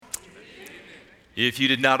If you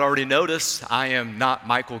did not already notice, I am not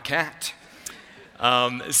Michael Catt.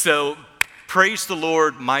 So praise the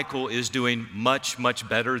Lord, Michael is doing much, much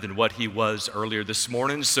better than what he was earlier this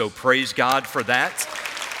morning. So praise God for that.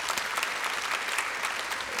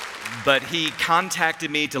 But he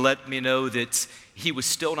contacted me to let me know that he was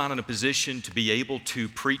still not in a position to be able to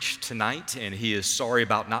preach tonight, and he is sorry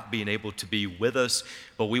about not being able to be with us,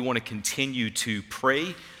 but we want to continue to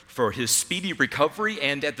pray for his speedy recovery,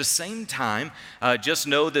 and at the same time, just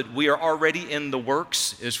know that we are already in the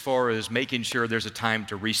works as far as making sure there's a time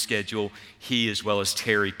to reschedule he as well as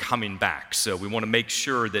Terry coming back. So we want to make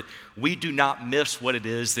sure that we do not miss what it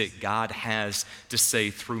is that God has to say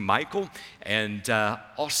through Michael, and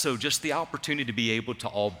also just the opportunity to be able to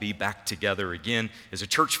all be back together again as a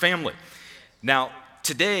church family. Now,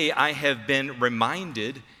 today I have been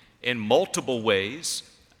reminded in multiple ways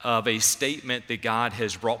of a statement that God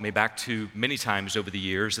has brought me back to many times over the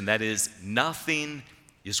years, and that is, nothing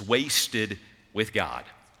is wasted with God.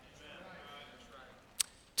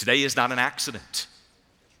 Today is not an accident.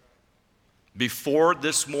 Before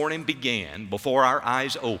this morning began, before our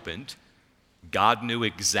eyes opened, God knew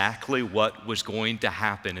exactly what was going to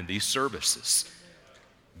happen in these services.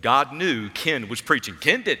 God knew Ken was preaching.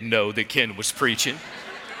 Ken didn't know that Ken was preaching.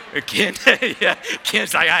 Ken's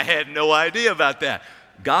like, I had no idea about that.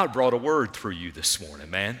 God brought a word through you this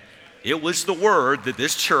morning, man. It was the word that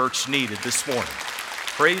this church needed this morning.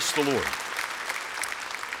 Praise the Lord.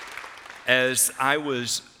 As I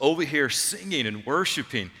was over here singing and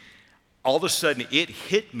worshiping, all of a sudden it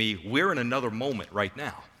hit me, we're in another moment right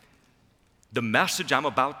now. The message I'm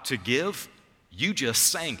about to give, you just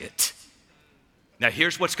sang it. Now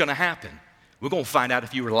here's what's going to happen. We're going to find out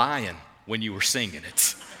if you were lying when you were singing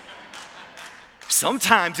it.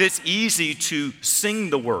 Sometimes it's easy to sing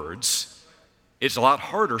the words. It's a lot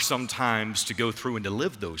harder sometimes to go through and to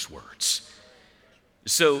live those words.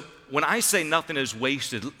 So when I say nothing is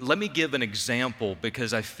wasted, let me give an example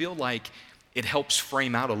because I feel like it helps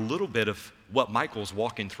frame out a little bit of what Michael's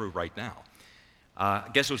walking through right now. I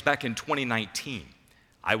guess it was back in 2019.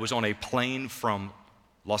 I was on a plane from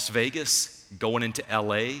Las Vegas going into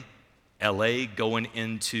LA going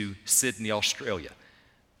into Sydney, Australia.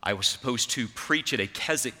 I was supposed to preach at a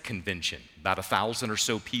Keswick convention, about 1,000 or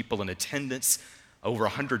so people in attendance, over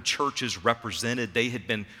 100 churches represented. They had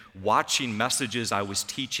been watching messages I was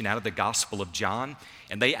teaching out of the Gospel of John,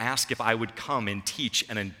 and they asked if I would come and teach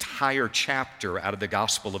an entire chapter out of the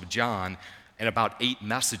Gospel of John and about 8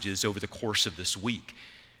 messages over the course of this week.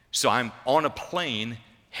 So I'm on a plane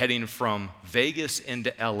heading from Vegas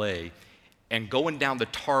into LA, and going down the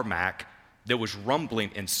tarmac, there was rumbling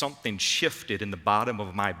and something shifted in the bottom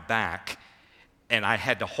of my back, and I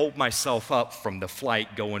had to hold myself up from the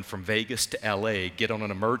flight going from Vegas to LA, get on an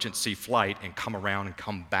emergency flight and come around and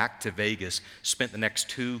come back to Vegas. Spent the next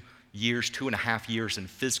 2.5 years in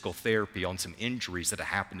physical therapy on some injuries that had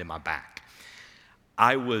happened in my back.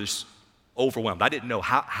 I was overwhelmed. I didn't know,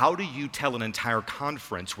 how do you tell an entire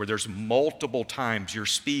conference where there's multiple times you're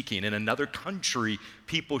speaking in another country,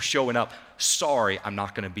 people showing up, sorry, I'm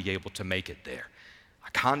not going to be able to make it there. I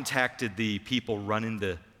contacted the people running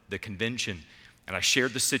the convention, and I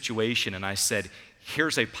shared the situation, and I said,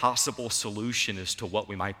 here's a possible solution as to what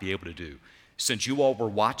we might be able to do. Since you all were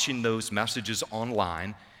watching those messages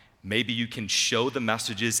online, maybe you can show the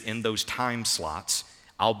messages in those time slots.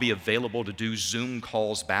 I'll be available to do Zoom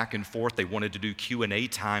calls back and forth. They wanted to do Q&A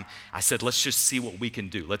time. I said, let's just see what we can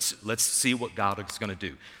do. Let's see what God is going to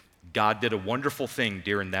do. God did a wonderful thing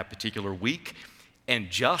during that particular week.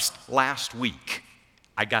 And just last week,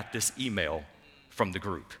 I got this email from the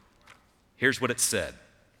group. Here's what it said.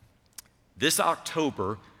 This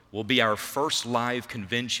October will be our first live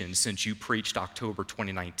convention since you preached October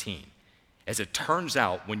 2019. As it turns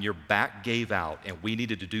out, when your back gave out and we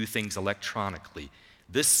needed to do things electronically,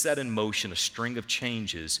 this set in motion a string of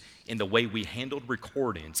changes in the way we handled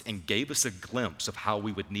recordings and gave us a glimpse of how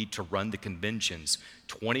we would need to run the conventions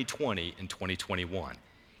 2020 and 2021.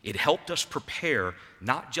 It helped us prepare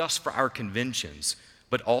not just for our conventions,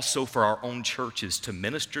 but also for our own churches to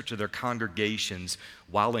minister to their congregations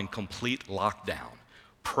while in complete lockdown.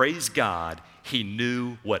 Praise God, He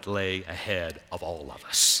knew what lay ahead of all of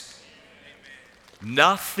us.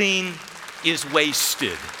 Nothing is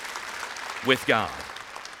wasted with God.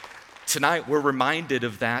 Tonight, we're reminded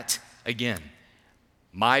of that again.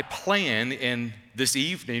 My plan in this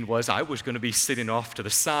evening was I was going to be sitting off to the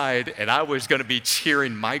side and I was going to be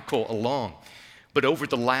cheering Michael along. But over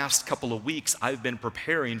the last couple of weeks, I've been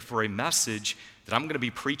preparing for a message that I'm going to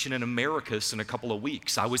be preaching in Americus in a couple of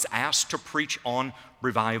weeks. I was asked to preach on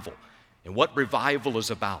revival and what revival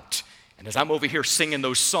is about. And as I'm over here singing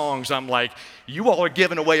those songs, I'm like, you all are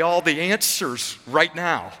giving away all the answers right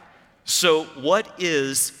now. So what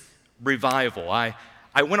is revival? I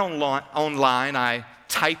went online, I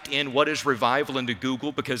typed in what is revival into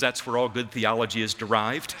Google because that's where all good theology is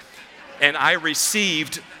derived. And I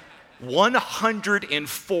received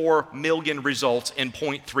 104 million results in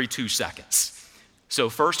 0.32 seconds. So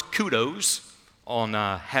first, kudos on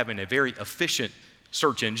having a very efficient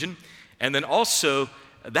search engine. And then also,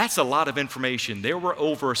 that's a lot of information. There were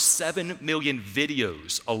over 7 million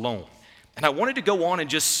videos alone. And I wanted to go on and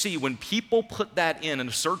just see when people put that in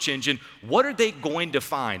a search engine, what are they going to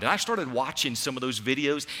find? And I started watching some of those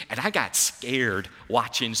videos, and I got scared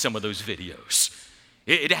watching some of those videos.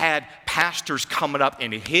 It had pastors coming up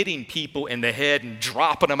and hitting people in the head and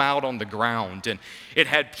dropping them out on the ground. And it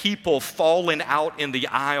had people falling out in the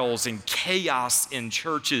aisles and chaos in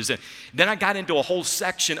churches. And then I got into a whole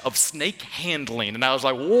section of snake handling. And I was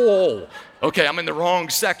like, whoa, okay, I'm in the wrong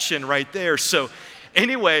section right there. So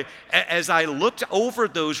anyway, as I looked over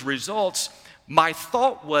those results, my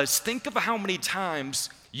thought was, think of how many times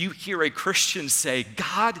you hear a Christian say,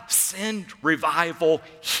 God, send revival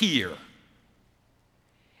here.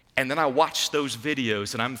 And then I watched those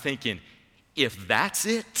videos and I'm thinking, if that's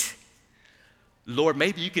it, Lord,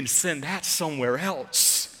 maybe you can send that somewhere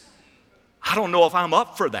else. I don't know if I'm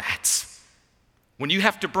up for that. When you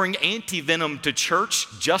have to bring anti-venom to church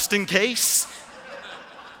just in case,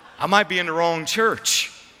 I might be in the wrong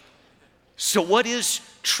church. So what is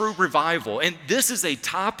true revival? And this is a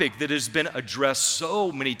topic that has been addressed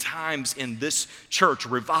so many times in this church: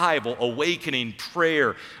 revival, awakening,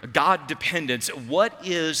 prayer, God dependence. What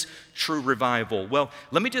is true revival? Well,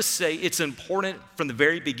 let me just say it's important from the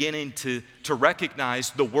very beginning to recognize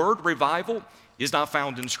the word revival is not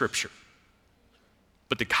found in Scripture.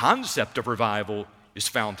 But the concept of revival is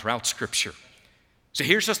found throughout Scripture. So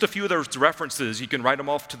here's just a few of those references. You can write them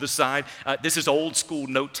off to the side. This is old school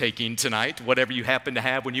note-taking tonight. Whatever you happen to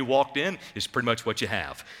have when you walked in is pretty much what you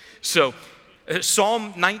have. So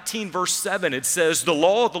Psalm 19, verse 7, it says, the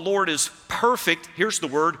law of the Lord is perfect. Here's the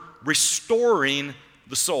word, restoring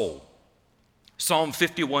the soul. Psalm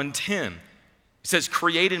 51:10, it says,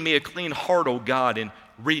 create in me a clean heart, O God, and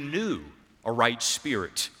renew a right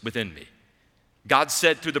spirit within me. God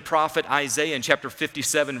said through the prophet Isaiah in chapter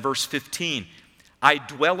 57, verse 15, I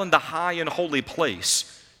dwell in the high and holy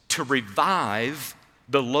place to revive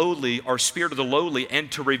the lowly, or spirit of the lowly,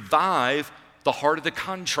 and to revive the heart of the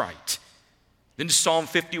contrite. Then Psalm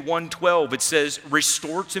 51:12, it says,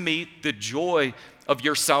 restore to me the joy of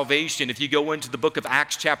your salvation. If you go into the book of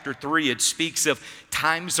Acts chapter 3, it speaks of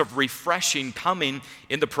times of refreshing coming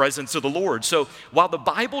in the presence of the Lord. So while the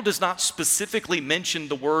Bible does not specifically mention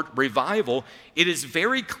the word revival, it is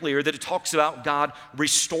very clear that it talks about God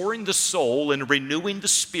restoring the soul and renewing the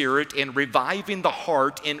spirit and reviving the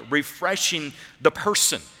heart and refreshing the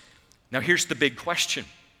person. Now here's the big question.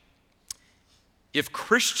 If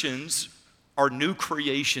Christians are new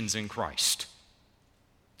creations in Christ,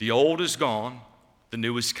 the old is gone, the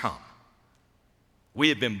new has come. We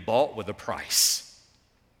have been bought with a price.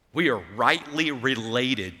 We are rightly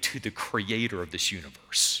related to the creator of this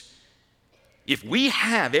universe. If we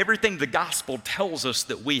have everything the gospel tells us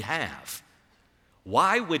that we have,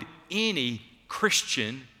 why would any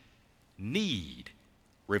Christian need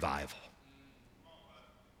revival?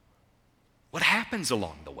 What happens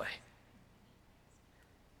along the way?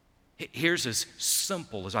 Here's as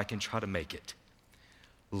simple as I can try to make it.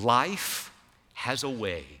 Life has a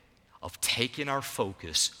way of taking our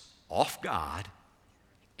focus off God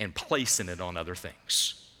and placing it on other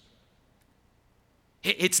things.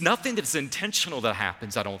 It's nothing that's intentional that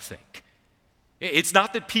happens, I don't think. It's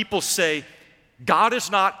not that people say, God is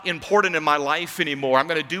not important in my life anymore, I'm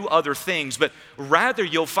going to do other things, but rather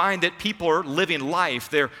you'll find that people are living life,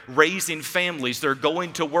 they're raising families, they're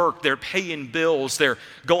going to work, they're paying bills, they're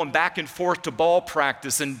going back and forth to ball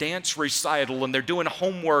practice and dance recital, and they're doing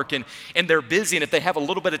homework, and they're busy, and if they have a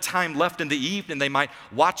little bit of time left in the evening, they might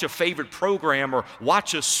watch a favorite program or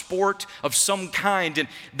watch a sport of some kind, and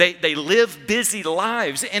they live busy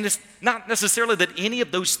lives, and it's not necessarily that any of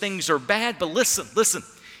those things are bad, but listen,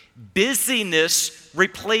 busyness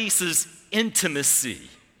replaces intimacy.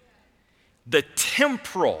 The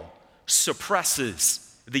temporal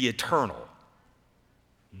suppresses the eternal.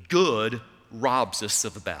 Good robs us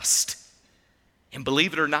of the best. And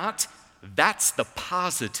believe it or not, that's the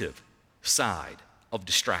positive side of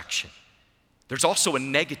distraction. There's also a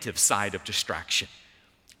negative side of distraction.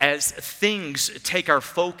 As things take our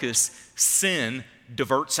focus, sin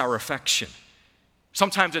diverts our affection.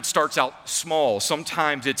 Sometimes it starts out small.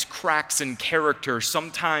 Sometimes it's cracks in character.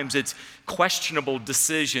 Sometimes it's questionable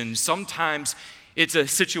decisions. Sometimes it's a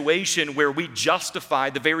situation where we justify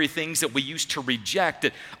the very things that we used to reject.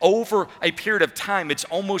 That over a period of time, it's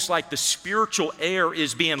almost like the spiritual air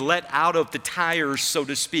is being let out of the tires, so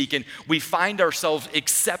to speak, and we find ourselves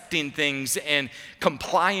accepting things and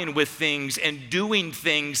complying with things and doing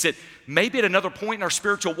things that maybe at another point in our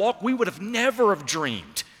spiritual walk we would have never have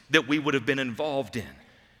dreamed that we would have been involved in.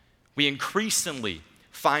 We increasingly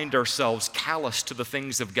find ourselves callous to the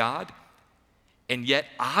things of God and yet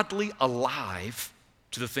oddly alive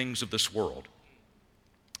to the things of this world.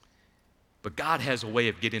 But God has a way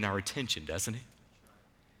of getting our attention, doesn't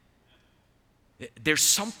He? There's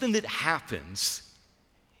something that happens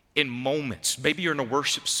in moments. Maybe you're in a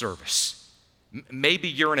worship service. Maybe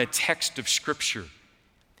you're in a text of Scripture.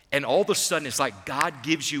 And all of a sudden, it's like God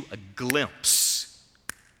gives you a glimpse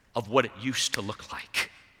of what it used to look like.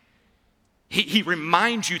 He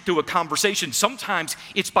reminds you through a conversation. Sometimes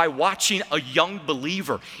it's by watching a young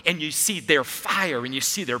believer and you see their fire and you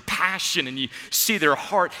see their passion and you see their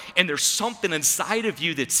heart, and there's something inside of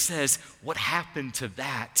you that says, what happened to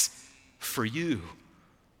that for you?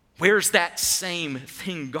 Where's that same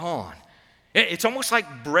thing gone? It's almost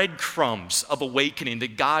like breadcrumbs of awakening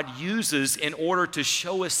that God uses in order to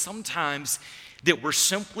show us sometimes that we're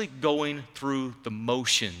simply going through the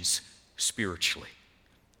motions spiritually.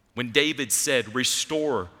 When David said,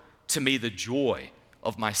 "Restore to me the joy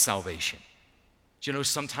of my salvation." Do you know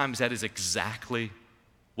sometimes that is exactly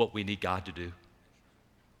what we need God to do?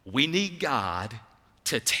 We need God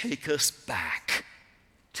to take us back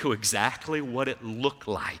to exactly what it looked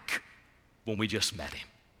like when we just met Him.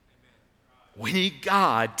 We need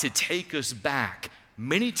God to take us back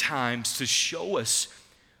many times to show us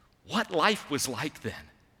what life was like then.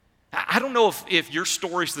 I don't know if your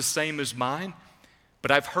story's the same as mine,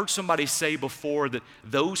 but I've heard somebody say before that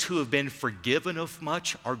those who have been forgiven of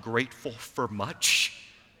much are grateful for much.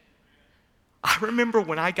 I remember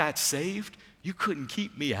when I got saved, you couldn't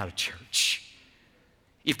keep me out of church.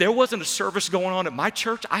 If there wasn't a service going on at my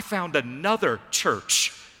church, I found another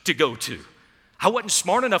church to go to. I wasn't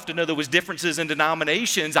smart enough to know there was differences in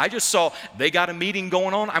denominations. I just saw they got a meeting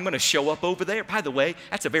going on. I'm going to show up over there. By the way,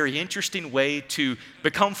 that's a very interesting way to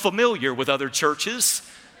become familiar with other churches.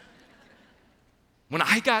 When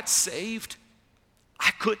I got saved, I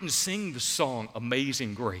couldn't sing the song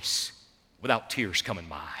Amazing Grace without tears coming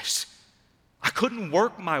my eyes. I couldn't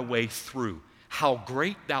work my way through How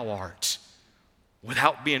Great Thou Art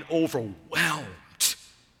without being overwhelmed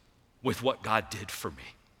with what God did for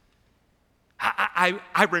me.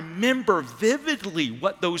 I remember vividly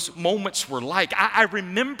what those moments were like. I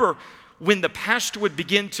remember when the pastor would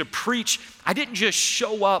begin to preach, I didn't just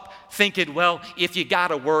show up thinking, well, if you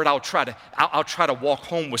got a word, I'll try to walk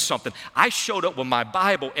home with something. I showed up with my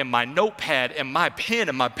Bible and my notepad and my pen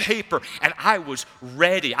and my paper, and I was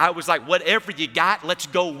ready. I was like, whatever you got, let's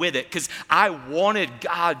go with it, because I wanted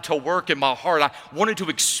God to work in my heart. I wanted to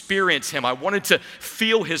experience Him. I wanted to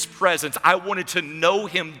feel His presence. I wanted to know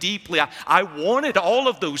Him deeply. I wanted all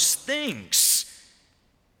of those things.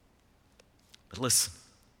 But listen,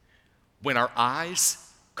 when our eyes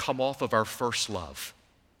come off of our first love,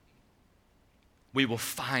 we will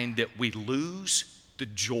find that we lose the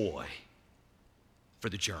joy for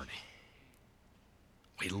the journey.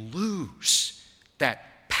 We lose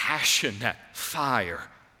that passion, that fire,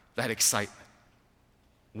 that excitement.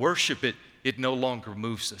 Worship, it no longer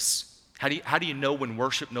moves us. How do you know when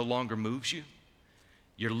worship no longer moves you?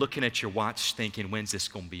 You're looking at your watch thinking, when's this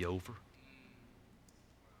going to be over?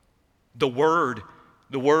 The Word,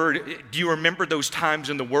 do you remember those times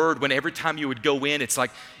in the Word when every time you would go in, it's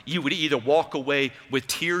like you would either walk away with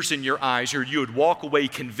tears in your eyes, or you would walk away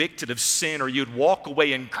convicted of sin, or you'd walk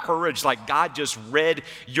away encouraged like God just read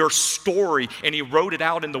your story and He wrote it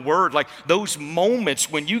out in the Word. Like those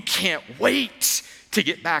moments when you can't wait to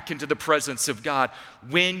get back into the presence of God.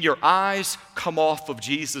 When your eyes come off of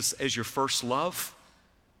Jesus as your first love,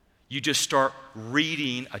 you just start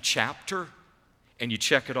reading a chapter and you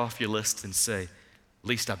check it off your list and say, at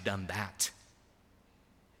least I've done that.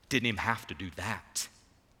 Didn't even have to do that.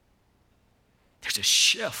 There's a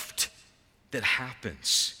shift that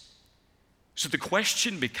happens. So the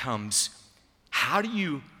question becomes, how do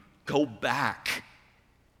you go back?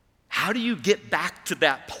 How do you get back to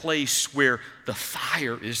that place where the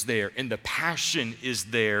fire is there and the passion is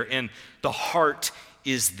there and the heart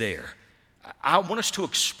is there? I want us to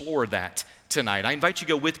explore that tonight. I invite you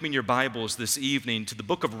to go with me in your Bibles this evening to the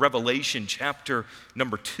book of Revelation, chapter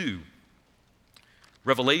number 2.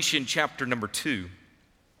 Revelation, chapter number 2.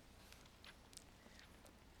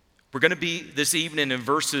 We're going to be this evening in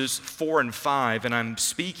verses 4 and 5, and I'm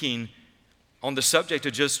speaking on the subject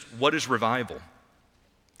of just what is revival.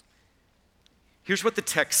 Here's what the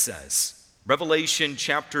text says. Revelation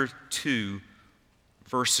chapter 2,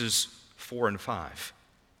 verses 4 and 5.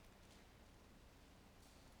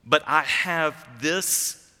 But I have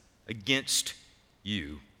this against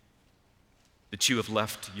you, that you have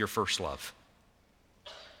left your first love.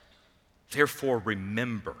 Therefore,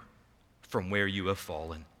 remember from where you have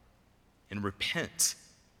fallen, and repent,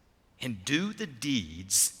 and do the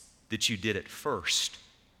deeds that you did at first,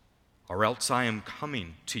 or else I am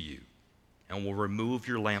coming to you, and will remove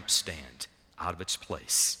your lampstand out of its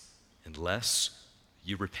place, unless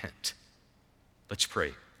you repent. Let's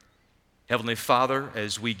pray. Heavenly Father,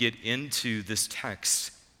 as we get into this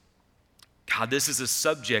text, God, this is a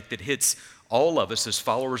subject that hits all of us as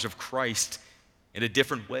followers of Christ in a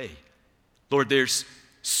different way. Lord, there's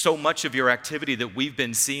so much of your activity that we've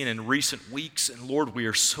been seeing in recent weeks, and Lord, we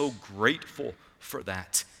are so grateful for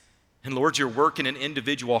that. And Lord, you're working in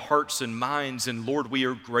individual hearts and minds, and Lord, we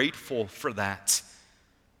are grateful for that.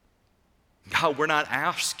 God, we're not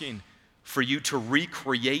asking for you to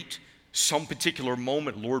recreate some particular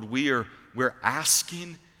moment, Lord. We're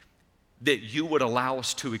asking that you would allow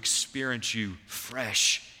us to experience you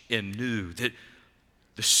fresh and new, that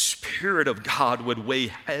the Spirit of God would weigh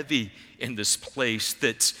heavy in this place,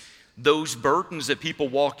 that those burdens that people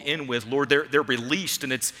walk in with, Lord, they're released,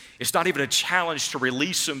 and it's not even a challenge to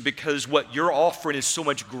release them, because what you're offering is so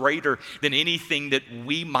much greater than anything that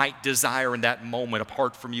we might desire in that moment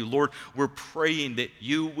apart from you. Lord, we're praying that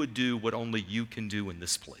you would do what only you can do in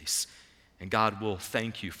this place. And God, will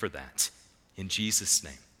thank you for that. In Jesus'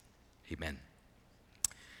 name, amen.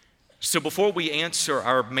 So before we answer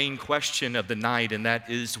our main question of the night, and that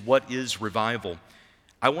is, what is revival?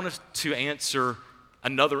 I want us to answer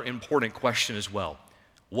another important question as well.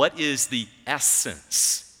 What is the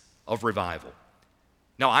essence of revival?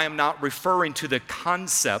 Now, I am not referring to the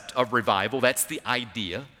concept of revival. That's the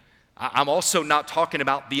idea. I'm also not talking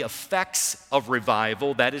about the effects of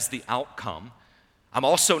revival. That is the outcome. I'm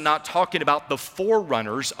also not talking about the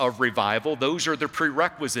forerunners of revival. Those are the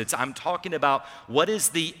prerequisites. I'm talking about what is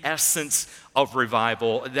the essence of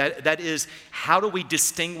revival. That is, how do we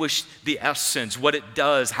distinguish the essence, what it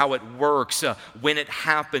does, how it works, when it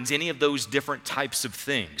happens, any of those different types of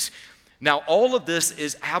things. Now, all of this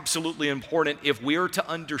is absolutely important if we are to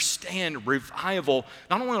understand revival,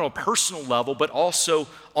 not only on a personal level, but also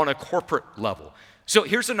on a corporate level. So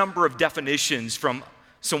here's a number of definitions from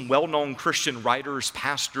some well-known Christian writers,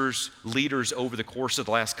 pastors, leaders over the course of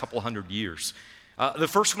the last couple hundred years. The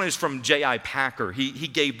first one is from J.I. Packer. He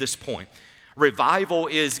gave this point. Revival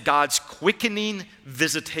is God's quickening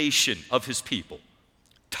visitation of his people,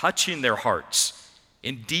 touching their hearts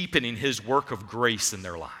and deepening his work of grace in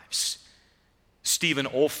their lives. Stephen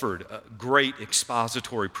Olford, a great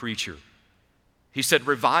expository preacher, he said,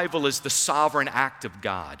 revival is the sovereign act of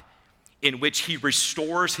God, in which he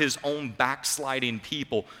restores his own backsliding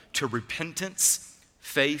people to repentance,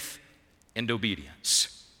 faith, and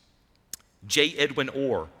obedience. J. Edwin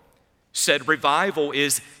Orr said, revival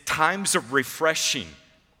is times of refreshing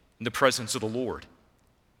in the presence of the Lord.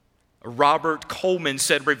 Robert Coleman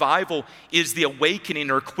said, revival is the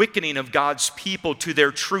awakening or quickening of God's people to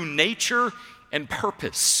their true nature and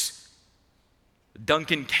purpose.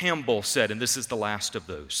 Duncan Campbell said, and this is the last of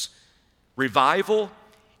those, revival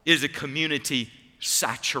is a community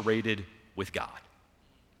saturated with God.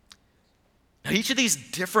 Now, each of these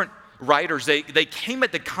different writers, they came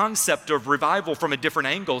at the concept of revival from a different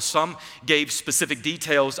angle. Some gave specific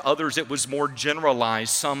details, others it was more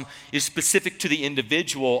generalized. Some is specific to the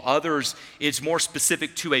individual, others is more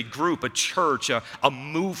specific to a group, a church, a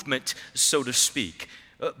movement, so to speak.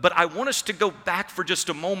 But I want us to go back for just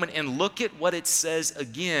a moment and look at what it says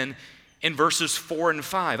again in verses 4 and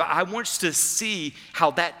 5. I want us to see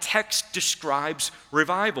how that text describes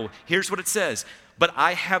revival. Here's what it says. But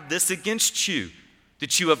I have this against you,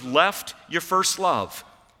 that you have left your first love.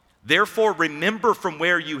 Therefore, remember from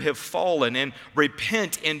where you have fallen, and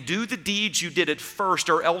repent and do the deeds you did at first,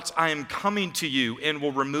 or else I am coming to you and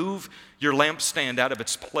will remove your lampstand out of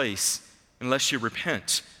its place, unless you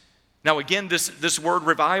repent. Now again, this word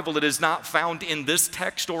revival, it is not found in this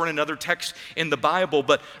text or in another text in the Bible,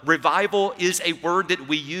 but revival is a word that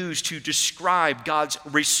we use to describe God's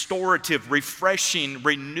restorative, refreshing,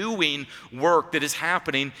 renewing work that is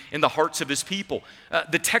happening in the hearts of his people.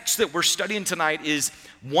 The text that we're studying tonight is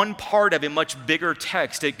one part of a much bigger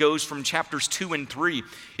text. It goes from chapters 2 and 3.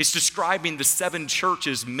 It's describing the 7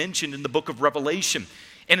 churches mentioned in the book of Revelation.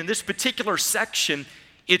 And in this particular section,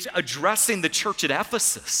 it's addressing the church at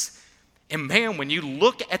Ephesus. And man, when you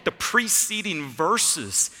look at the preceding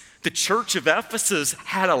verses, the church of Ephesus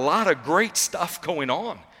had a lot of great stuff going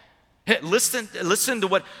on. Hey, listen to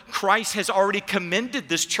what Christ has already commended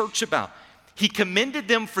this church about. He commended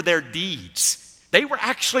them for their deeds. They were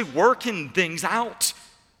actually working things out.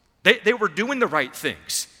 They were doing the right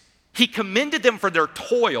things. He commended them for their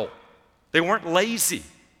toil. They weren't lazy.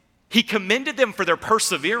 He commended them for their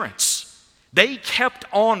perseverance. They kept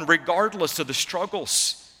on regardless of the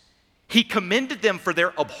struggles. He commended them for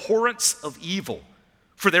their abhorrence of evil,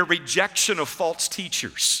 for their rejection of false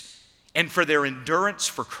teachers, and for their endurance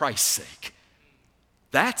for Christ's sake.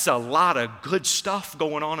 That's a lot of good stuff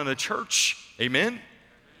going on in the church. Amen?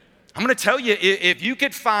 I'm going to tell you, if you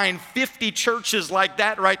could find 50 churches like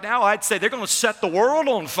that right now, I'd say they're going to set the world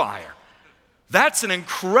on fire. That's an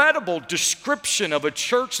incredible description of a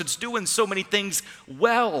church that's doing so many things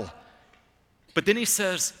well. But then he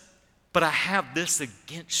says, but I have this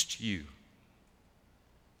against you.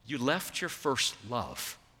 You left your first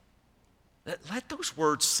love. Let those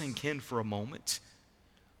words sink in for a moment.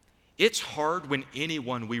 It's hard when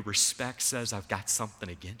anyone we respect says, I've got something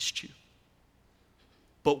against you.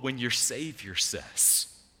 But when your Savior says,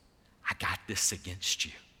 I got this against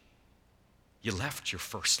you, you left your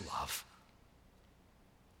first love.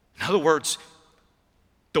 In other words,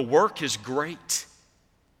 the work is great,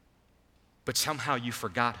 but somehow you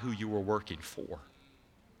forgot who you were working for.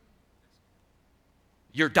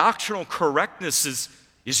 Your doctrinal correctness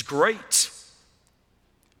is great,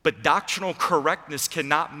 but doctrinal correctness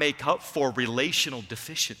cannot make up for relational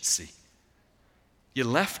deficiency. You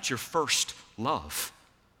left your first love.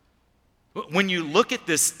 When you look at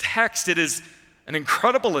this text, it is an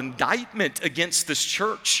incredible indictment against this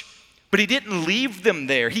church. But he didn't leave them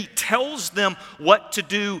there. He tells them what to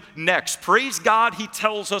do next. Praise God, he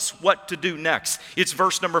tells us what to do next. It's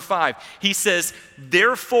verse number 5. He says,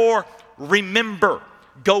 therefore, remember,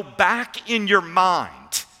 go back in your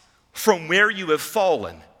mind from where you have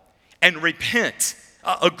fallen and repent.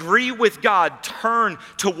 Agree with God, turn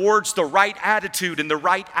towards the right attitude and the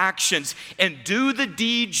right actions, and do the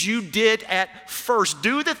deeds you did at first.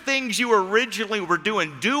 Do the things you originally were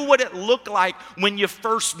doing. Do what it looked like when you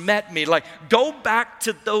first met me. Like, go back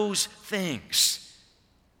to those things.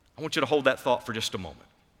 I want you to hold that thought for just a moment.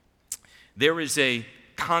 There is a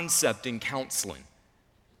concept in counseling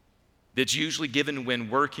that's usually given when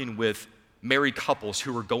working with married couples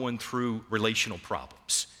who are going through relational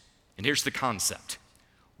problems. And here's the concept.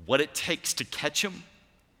 What it takes to catch them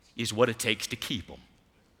is what it takes to keep them.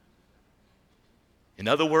 In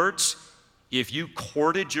other words, if you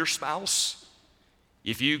courted your spouse,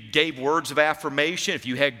 if you gave words of affirmation, if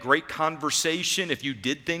you had great conversation, if you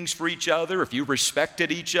did things for each other, if you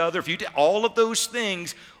respected each other, if you did all of those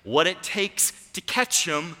things, what it takes to catch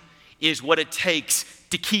them is what it takes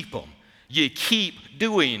to keep them. You keep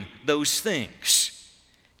doing those things.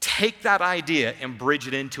 Take that idea and bridge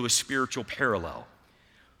it into a spiritual parallel.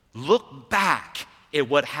 Look back at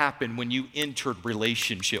what happened when you entered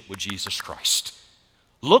relationship with Jesus Christ.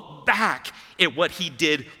 Look back at what he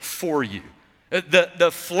did for you.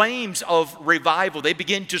 The flames of revival, they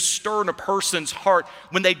begin to stir in a person's heart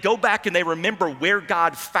when they go back and they remember where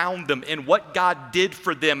God found them and what God did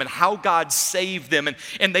for them and how God saved them.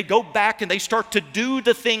 And they go back and they start to do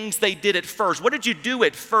the things they did at first. What did you do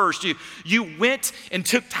at first? You went and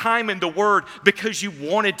took time in the Word because you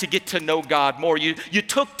wanted to get to know God more. You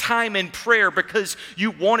took time in prayer because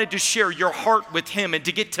you wanted to share your heart with Him and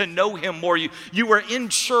to get to know Him more. You were in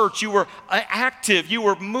church. You were active. You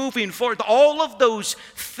were moving forward. All of those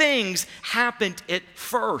things happened at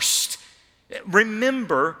first.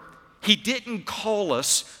 Remember, he didn't call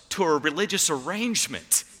us to a religious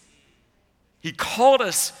arrangement. He called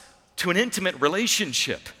us to an intimate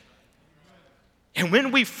relationship. And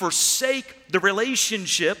when we forsake the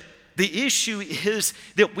relationship, the issue is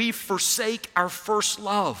that we forsake our first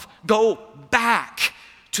love. Go back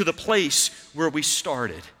to the place where we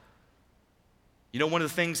started. You know, one of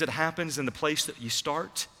the things that happens in the place that you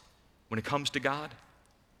start when it comes to God,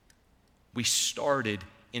 we started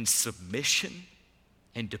in submission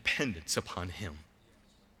and dependence upon Him.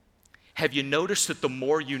 Have you noticed that the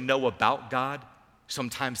more you know about God,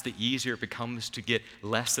 sometimes the easier it becomes to get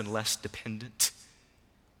less and less dependent?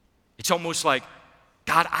 It's almost like,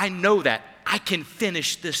 God, I know that. I can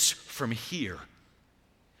finish this from here.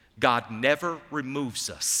 God never removes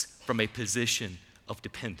us from a position of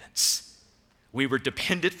dependence. We were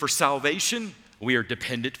dependent for salvation. We are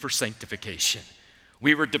dependent for sanctification.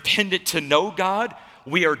 We were dependent to know God.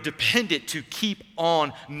 We are dependent to keep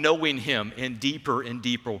on knowing Him in deeper and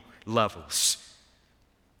deeper levels.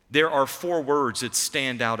 There are 4 words that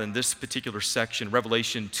stand out in this particular section,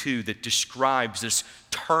 Revelation 2, that describes this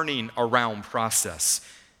turning around process.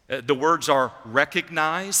 The words are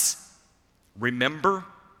recognize, remember,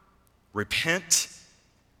 repent,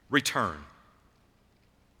 return.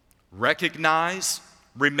 Recognize,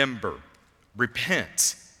 remember,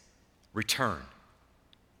 repent, return.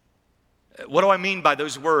 What do I mean by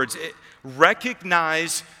those words?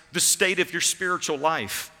 Recognize the state of your spiritual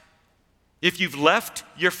life. If you've left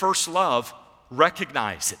your first love,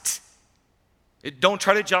 recognize it. Don't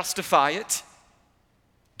try to justify it.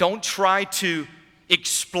 Don't try to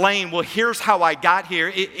explain, well, here's how I got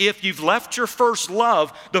here. If you've left your first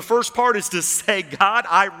love, the first part is to say, God,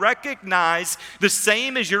 I recognize the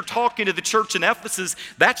same as you're talking to the church in Ephesus,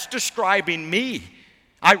 that's describing me.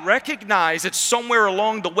 I recognize that somewhere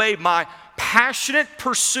along the way, my passionate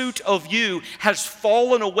pursuit of you has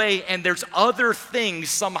fallen away and there's other things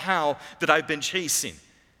somehow that I've been chasing.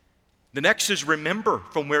 The next is remember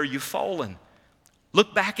from where you've fallen.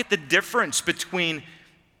 Look back at the difference between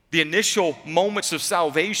the initial moments of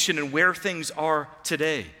salvation and where things are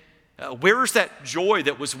today. Where is that joy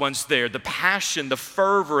that was once there? The passion, the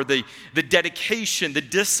fervor, the dedication, the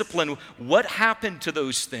discipline. What happened to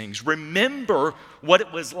those things? Remember what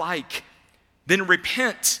it was like. Then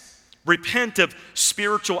repent. Repent of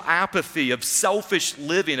spiritual apathy, of selfish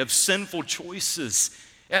living, of sinful choices.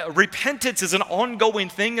 Repentance is an ongoing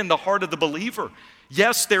thing in the heart of the believer.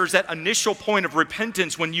 Yes, there's that initial point of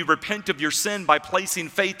repentance when you repent of your sin by placing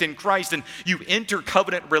faith in Christ and you enter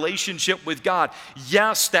covenant relationship with God.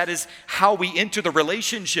 Yes, that is how we enter the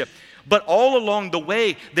relationship. But all along the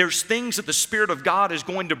way, there's things that the Spirit of God is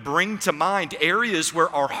going to bring to mind, areas where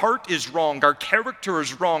our heart is wrong, our character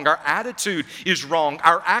is wrong, our attitude is wrong,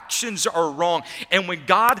 our actions are wrong. And when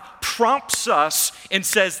God prompts us and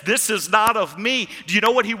says, this is not of me, do you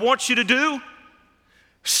know what He wants you to do?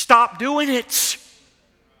 Stop doing it.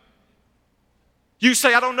 You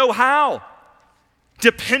say, I don't know how.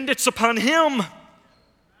 Dependence upon Him.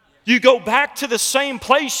 You go back to the same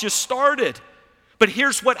place you started. But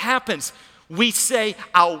here's what happens. We say,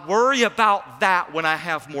 I'll worry about that when I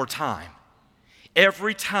have more time.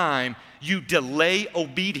 Every time you delay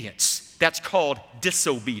obedience, that's called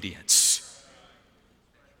disobedience.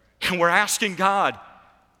 And we're asking God,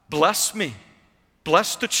 bless me,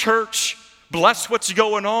 bless the church, bless what's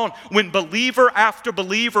going on. When believer after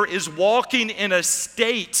believer is walking in a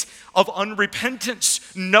state of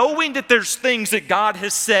unrepentance, knowing that there's things that God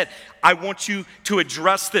has said, I want you to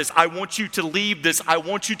address this. I want you to leave this. I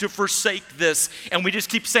want you to forsake this. And we just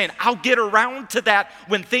keep saying, I'll get around to that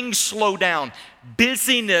when things slow down.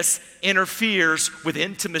 Busyness interferes with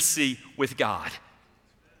intimacy with God.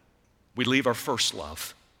 We leave our first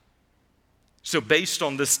love. So based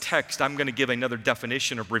on this text, I'm going to give another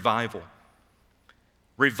definition of revival.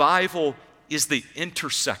 Revival is the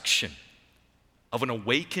intersection of an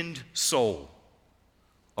awakened soul,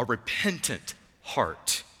 a repentant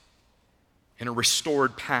heart, and a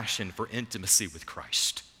restored passion for intimacy with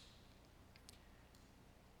Christ.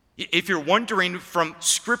 If you're wondering from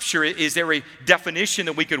Scripture, is there a definition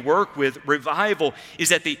that we could work with? Revival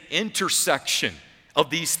is at the intersection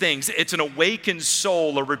of these things. It's an awakened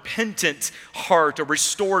soul, a repentant heart, a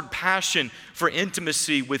restored passion for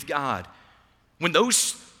intimacy with God. When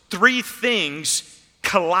those 3 things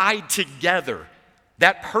collide together,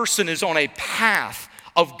 that person is on a path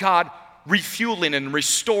of God refueling and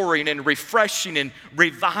restoring and refreshing and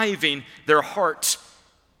reviving their hearts.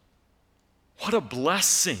 What a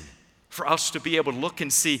blessing for us to be able to look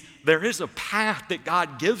and see there is a path that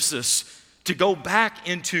God gives us to go back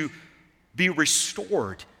into be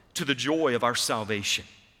restored to the joy of our salvation.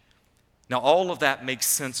 Now, all of that makes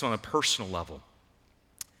sense on a personal level.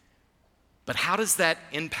 But how does that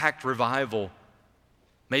impact revival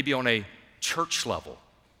maybe on a church level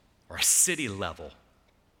or a city level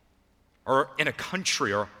or in a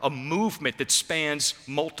country or a movement that spans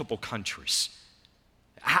multiple countries?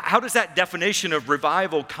 How does that definition of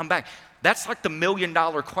revival come back? That's like the $1 million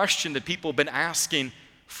question that people have been asking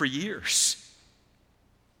for years.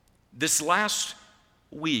 This last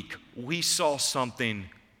week, we saw something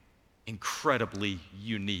incredibly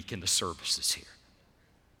unique in the services here.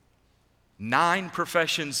 9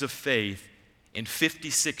 professions of faith and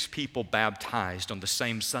 56 people baptized on the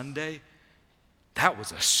same Sunday. That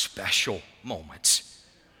was a special moment,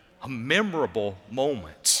 a memorable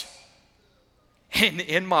moment. And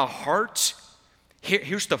in my heart,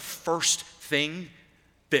 here's the first thing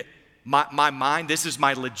that my mind, this is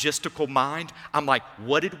my logistical mind. I'm like,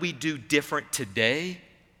 what did we do different today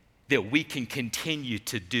that we can continue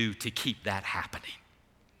to do to keep that happening?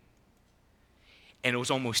 And it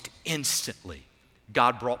was almost instantly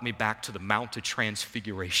God brought me back to the Mount of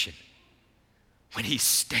Transfiguration. When he's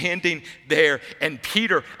standing there and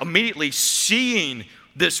Peter immediately seeing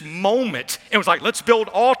this moment and was like, let's build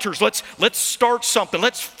altars, let's start something,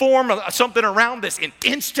 let's form something around this, and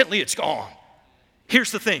instantly it's gone.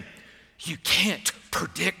 Here's the thing, you can't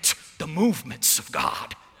predict the movements of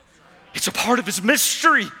God. It's a part of his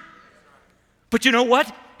mystery. But you know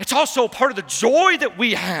what? It's also a part of the joy that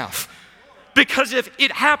we have. Because if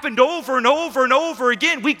it happened over and over and over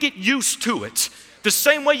again, we get used to it. The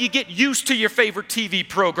same way you get used to your favorite TV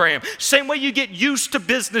program, same way you get used to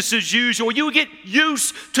business as usual, you get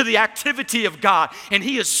used to the activity of God. And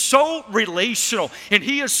he is so relational, and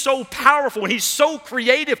he is so powerful, and he's so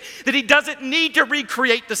creative that he doesn't need to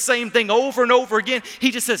recreate the same thing over and over again.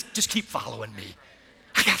 He just says, just keep following me.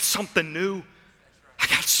 I got something new. I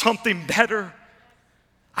got something better.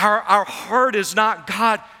 Our heart is not,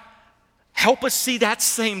 God, help us see that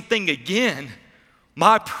same thing again.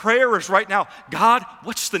 My prayer is right now, God,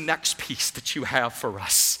 what's the next piece that you have for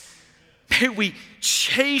us? May we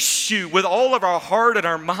chase you with all of our heart and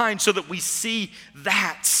our mind so that we see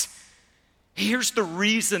that. Here's the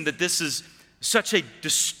reason that this is such a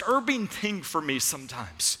disturbing thing for me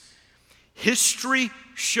sometimes. History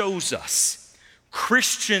shows us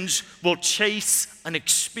Christians will chase an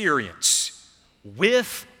experience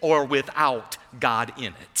with or without God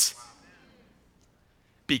in it.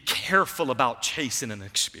 Be careful about chasing an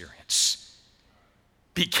experience.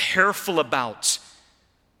 Be careful about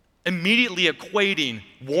immediately equating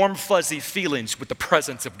warm, fuzzy feelings with the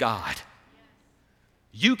presence of God.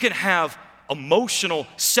 You can have emotional,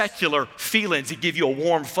 secular feelings that give you a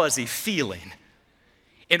warm, fuzzy feeling.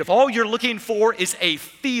 And if all you're looking for is a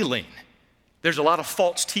feeling, there's a lot of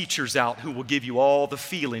false teachers out who will give you all the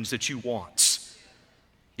feelings that you want.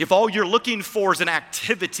 If all you're looking for is an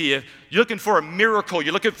activity, if you're looking for a miracle,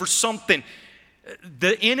 you're looking for something,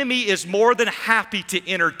 the enemy is more than happy to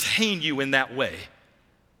entertain you in that way.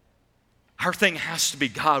 Our thing has to be,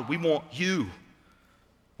 God, we want you.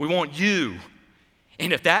 We want you.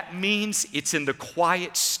 And if that means it's in the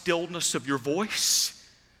quiet stillness of your voice,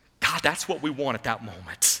 God, that's what we want at that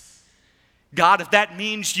moment. God, if that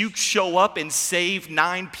means you show up and save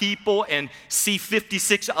 9 people and see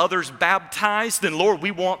 56 others baptized, then Lord,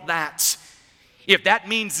 we want that. If that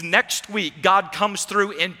means next week God comes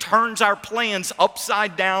through and turns our plans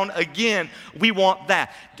upside down again, we want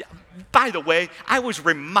that. By the way, I was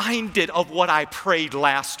reminded of what I prayed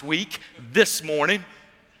last week, this morning.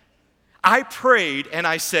 I prayed and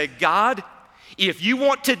I said, God, if you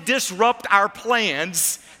want to disrupt our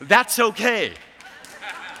plans, that's okay.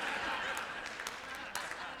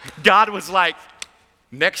 God was like,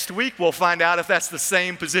 next week we'll find out if that's the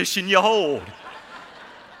same position you hold.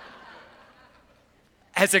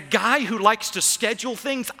 As a guy who likes to schedule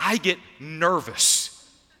things, I get nervous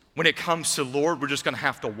when it comes to, Lord, we're just going to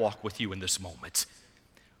have to walk with you in this moment.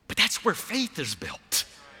 But that's where faith is built.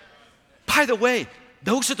 By the way,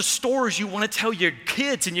 those are the stories you want to tell your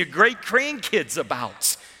kids and your great-grandkids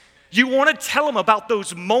about. You want to tell them about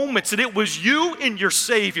those moments that it was you and your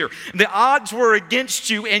Savior. The odds were against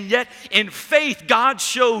you, and yet in faith, God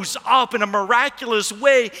shows up in a miraculous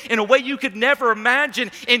way, in a way you could never imagine.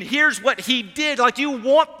 And here's what he did. Like, you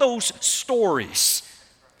want those stories.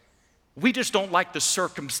 We just don't like the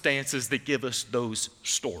circumstances that give us those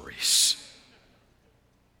stories.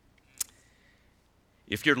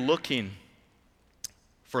 If you're looking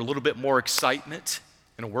for a little bit more excitement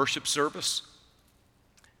in a worship service,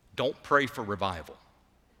 don't pray for revival.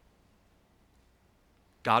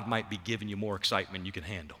 God might be giving you more excitement than you can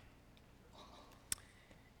handle.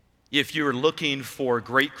 If you're looking for a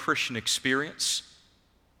great Christian experience,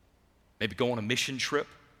 maybe go on a mission trip,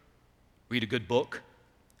 read a good book,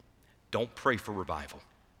 don't pray for revival.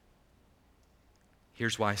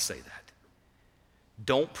 Here's why I say that.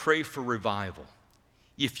 Don't pray for revival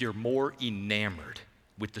if you're more enamored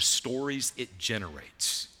with the stories it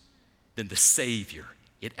generates than the Savior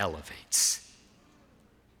it elevates.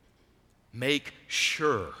 Make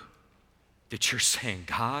sure that you're saying,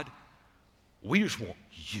 God, we just want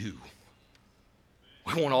you.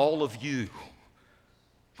 We want all of you.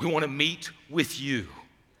 We want to meet with you.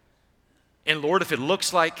 And Lord, if it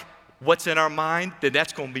looks like what's in our mind, then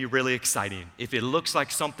that's going to be really exciting. If it looks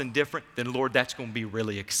like something different, then Lord, that's going to be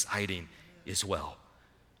really exciting as well.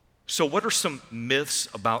 So what are some myths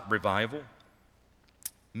about revival?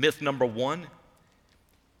 Myth number 1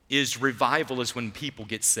 is revival is when people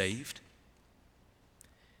get saved.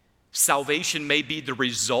 Salvation may be the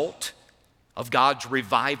result of God's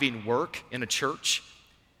reviving work in a church,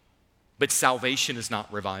 but salvation is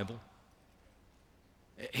not revival.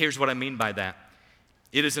 Here's what I mean by that.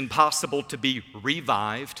 It is impossible to be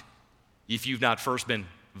revived if you've not first been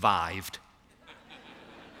vived.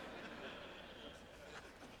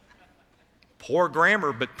 Poor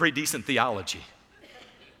grammar, but pretty decent theology.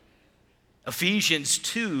 Ephesians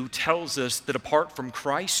 2 tells us that apart from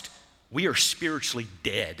Christ, we are spiritually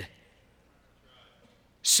dead.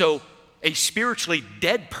 So a spiritually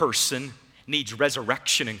dead person needs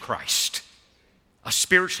resurrection in Christ. A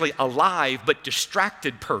spiritually alive but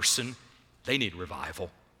distracted person, they need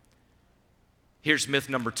revival. Here's myth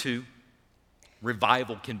number 2.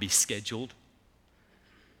 Revival can be scheduled.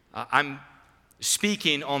 I'm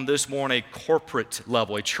speaking on this more on a corporate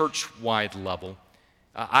level, a church-wide level.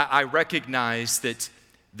 I recognize that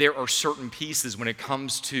there are certain pieces when it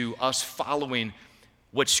comes to us following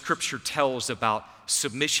what Scripture tells about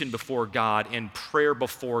submission before God and prayer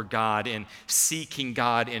before God and seeking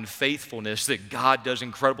God in faithfulness, that God does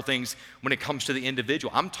incredible things when it comes to the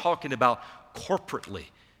individual. I'm talking about corporately.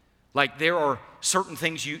 Like there are certain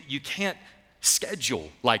things you can't schedule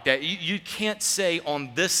like that. You can't say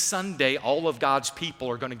on this Sunday all of God's people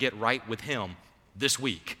are going to get right with Him this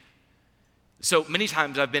week. So many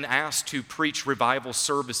times I've been asked to preach revival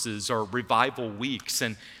services or revival weeks,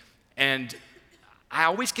 and I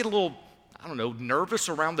always get a little, nervous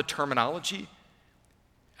around the terminology.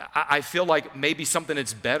 I feel like maybe something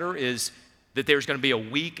that's better is that there's going to be a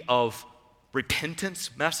week of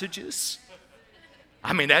repentance messages.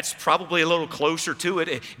 I mean, that's probably a little closer to it.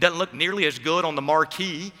 It doesn't look nearly as good on the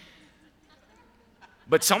marquee.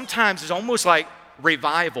 But sometimes it's almost like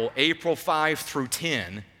revival, April 5 through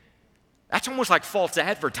 10. That's almost like false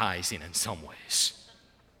advertising in some ways.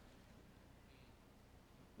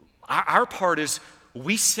 Our part is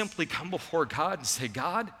we simply come before God and say,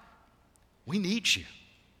 God, we need you.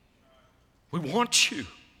 We want you.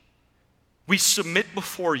 We submit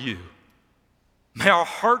before you. May our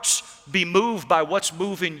hearts be moved by what's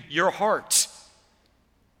moving your heart.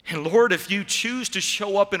 And Lord, if you choose to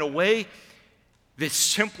show up in a way that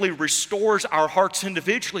simply restores our hearts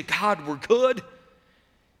individually, God, we're good.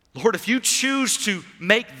 Lord, if you choose to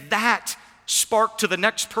make that spark to the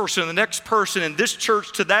next person, and this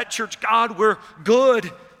church to that church, God, we're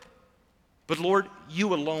good. But Lord,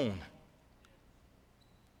 you alone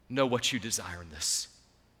know what you desire in this.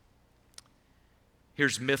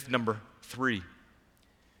 Here's myth number 3.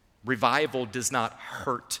 Revival does not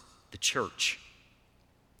hurt the church.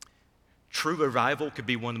 True revival could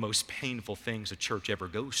be one of the most painful things a church ever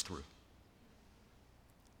goes through.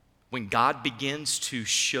 When God begins to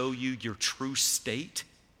show you your true state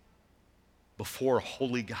before a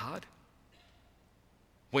holy God,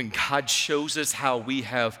 when God shows us how we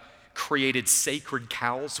have created sacred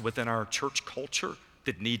cows within our church culture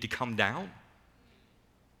that need to come down,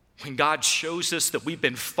 when God shows us that we've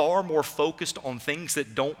been far more focused on things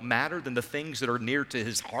that don't matter than the things that are near to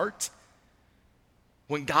His heart,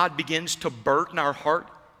 when God begins to burden our heart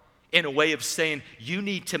in a way of saying, you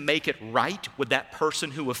need to make it right with that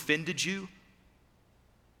person who offended you,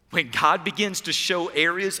 when God begins to show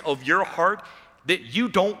areas of your heart that you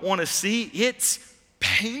don't want to see, it's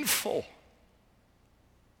painful.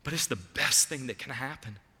 But it's the best thing that can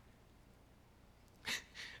happen.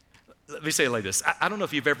 Let me say it like this. I don't know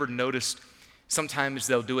if you've ever noticed, sometimes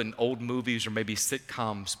they'll do it in old movies or maybe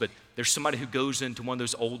sitcoms, but there's somebody who goes into one of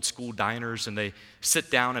those old school diners and they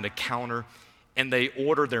sit down at a counter and they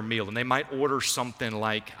order their meal. And they might order something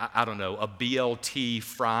like, a BLT,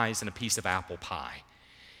 fries, and a piece of apple pie.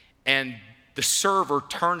 And the server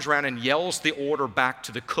turns around and yells the order back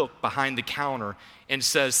to the cook behind the counter and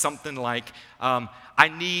says something like, I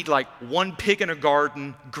need like 1 pig in a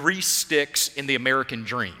garden, grease sticks, in the American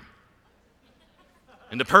dream.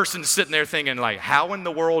 And the person's sitting there thinking like, how in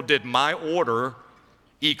the world did my order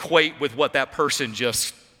equate with what that person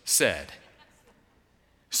just said?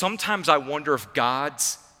 Sometimes I wonder if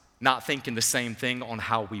God's not thinking the same thing on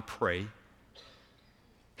how we pray.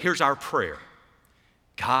 Here's our prayer.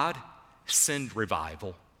 God, send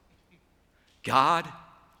revival. God,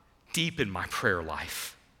 deepen my prayer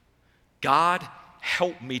life. God,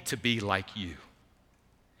 help me to be like you.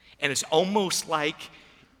 And it's almost like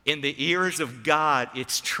in the ears of God,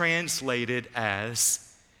 it's translated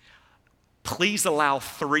as, please allow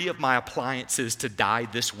 3 of my appliances to die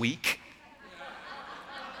this week.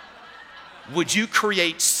 Would you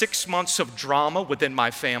create 6 months of drama within my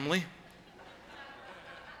family?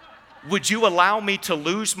 Would you allow me to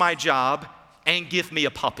lose my job and give me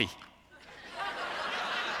a puppy?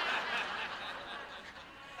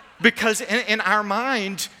 Because in our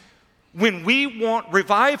mind, when we want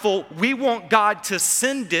revival, we want God to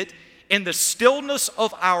send it in the stillness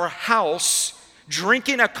of our house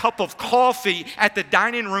drinking a cup of coffee at the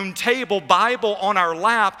dining room table, Bible on our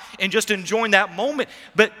lap, and just enjoying that moment.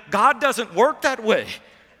 But God doesn't work that way.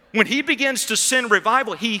 When He begins to send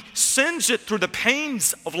revival, He sends it through the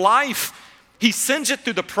pains of life. He sends it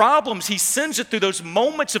through the problems. He sends it through those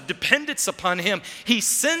moments of dependence upon Him. He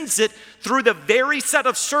sends it through the very set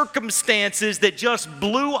of circumstances that just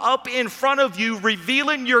blew up in front of you,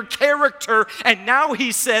 revealing your character. And now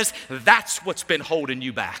He says, that's what's been holding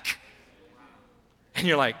you back. And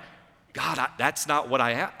you're like, God, that's not what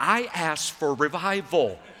I asked. I asked for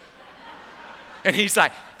revival. And He's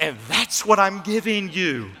like, and that's what I'm giving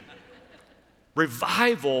you.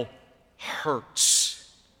 Revival hurts.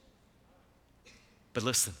 But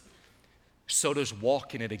listen, so does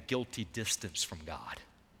walking at a guilty distance from God.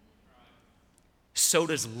 So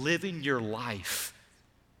does living your life,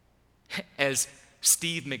 as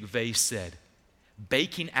Steve McVey said,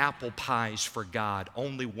 baking apple pies for God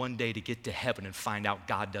only one day to get to heaven and find out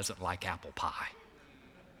God doesn't like apple pie.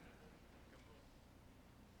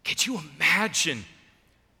 Could you imagine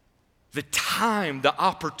the time, the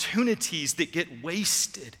opportunities that get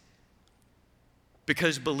wasted?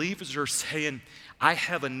 Because believers are saying, I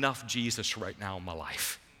have enough Jesus right now in my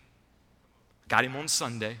life. Got Him on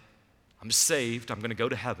Sunday. I'm saved. I'm going to go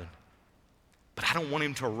to heaven. But I don't want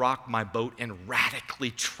Him to rock my boat and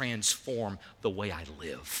radically transform the way I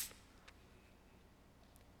live.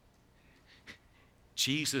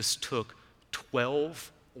 Jesus took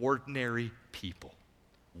 12 ordinary people,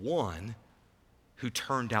 one who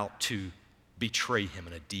turned out to betray Him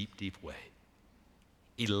in a deep, deep way,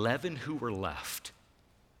 11 who were left,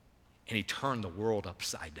 and He turned the world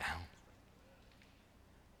upside down.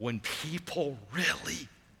 When people really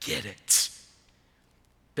get it,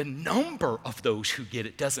 the number of those who get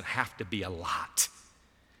it doesn't have to be a lot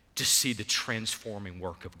to see the transforming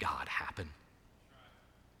work of God happen.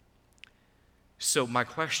 So my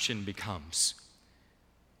question becomes,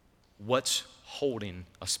 what's holding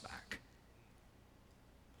us back?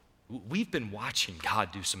 We've been watching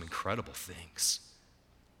God do some incredible things.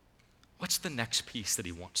 What's the next piece that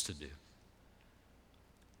He wants to do?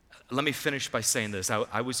 Let me finish by saying this.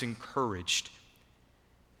 I was encouraged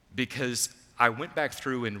because I went back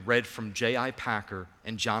through and read from J.I. Packer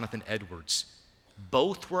and Jonathan Edwards.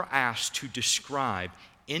 Both were asked to describe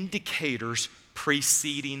indicators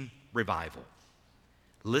preceding revival.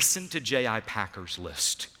 Listen to J.I. Packer's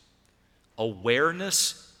list.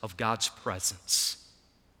 Awareness of God's presence.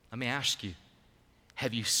 Let me ask you,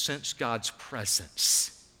 have you sensed God's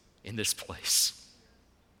presence in this place?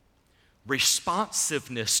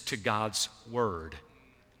 Responsiveness to God's word.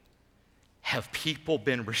 Have people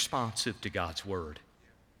been responsive to God's word?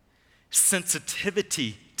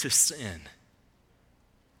 Sensitivity to sin.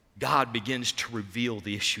 God begins to reveal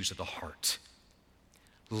the issues of the heart.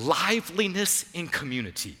 Liveliness in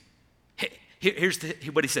community. Here's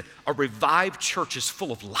what he said. A revived church is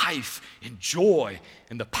full of life and joy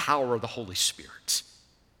and the power of the Holy Spirit.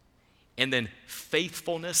 And then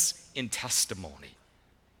faithfulness in testimony.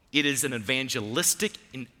 It is an evangelistic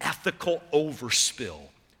and ethical overspill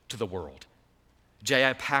to the world.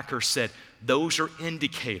 J.I. Packer said, those are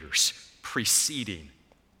indicators preceding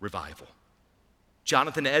revival.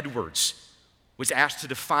 Jonathan Edwards was asked to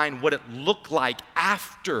define what it looked like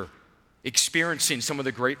after experiencing some of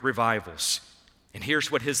the great revivals. And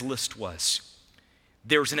here's what his list was.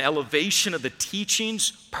 There's an elevation of the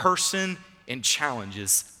teachings, person, and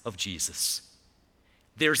challenges of Jesus.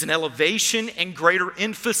 There's an elevation and greater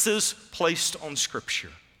emphasis placed on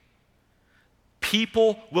Scripture.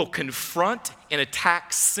 People will confront and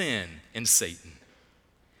attack sin and Satan.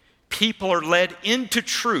 People are led into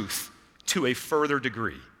truth to a further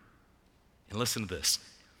degree. And listen to this.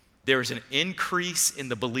 There is an increase in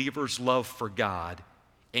the believer's love for God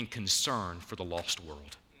and concern for the lost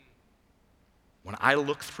world. When I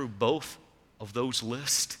look through both of those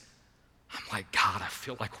lists, I'm like, God, I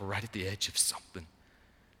feel like we're right at the edge of something.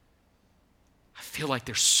 I feel like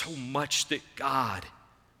there's so much that God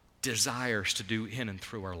desires to do in and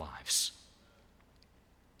through our lives.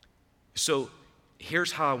 So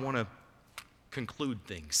here's how I want to conclude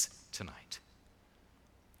things tonight.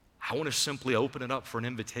 I want to simply open it up for an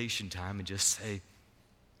invitation time and just say,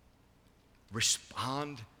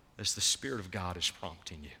 respond as the Spirit of God is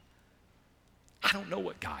prompting you. I don't know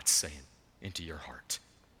what God's saying into your heart.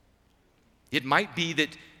 It might be that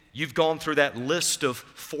you've gone through that list of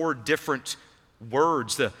 4 different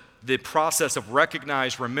words, the process of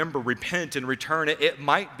recognize, remember, repent, and return. It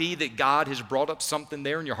might be that God has brought up something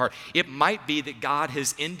there in your heart. It might be that God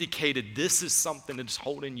has indicated this is something that's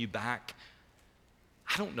holding you back.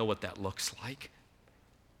 I don't know what that looks like.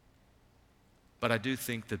 But I do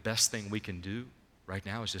think the best thing we can do right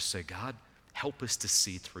now is just say, God, help us to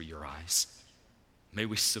see through your eyes. May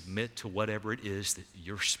we submit to whatever it is that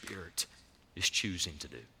your Spirit is choosing to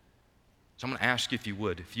do. So I'm going to ask you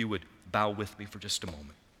if you would bow with me for just a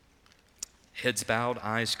moment. Heads bowed,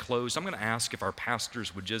 eyes closed. I'm going to ask if our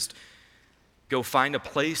pastors would just go find a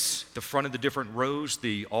place, the front of the different rows.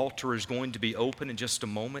 The altar is going to be open in just a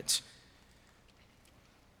moment.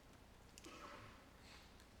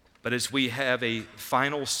 But as we have a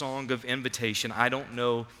final song of invitation, I don't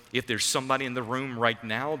know if there's somebody in the room right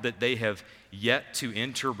now that they have yet to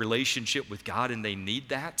enter a relationship with God and they need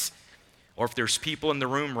that, or if there's people in the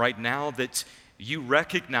room right now that you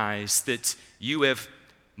recognize that you have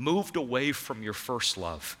moved away from your first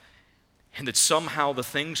love and that somehow the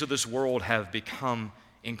things of this world have become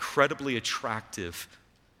incredibly attractive,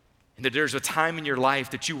 and that there's a time in your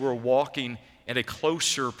life that you were walking in a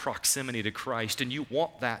closer proximity to Christ, and you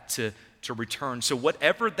want that to return. So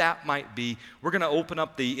whatever that might be, we're going to open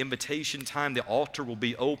up the invitation time. The altar will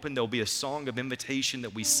be open. There'll be a song of invitation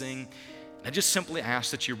that we sing. I just simply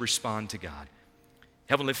ask that you respond to God.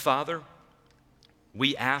 Heavenly Father,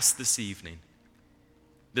 we ask this evening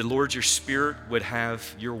that, Lord, your Spirit would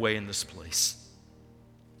have your way in this place.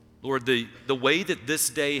 Lord, the way that this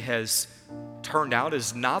day has turned out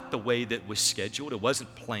is not the way that was scheduled. It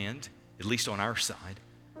wasn't planned, at least on our side.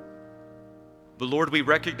 But Lord, we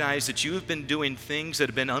recognize that you have been doing things that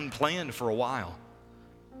have been unplanned for a while.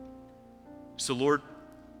 So Lord,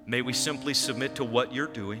 may we simply submit to what you're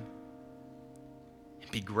doing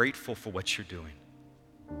and be grateful for what you're doing.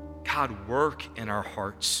 God, work in our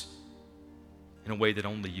hearts in a way that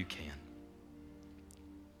only you can.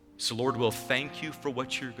 So Lord, we'll thank you for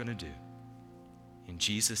what you're going to do. In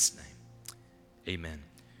Jesus' name, amen.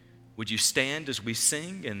 Would you stand as we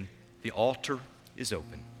sing, and the altar is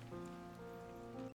open.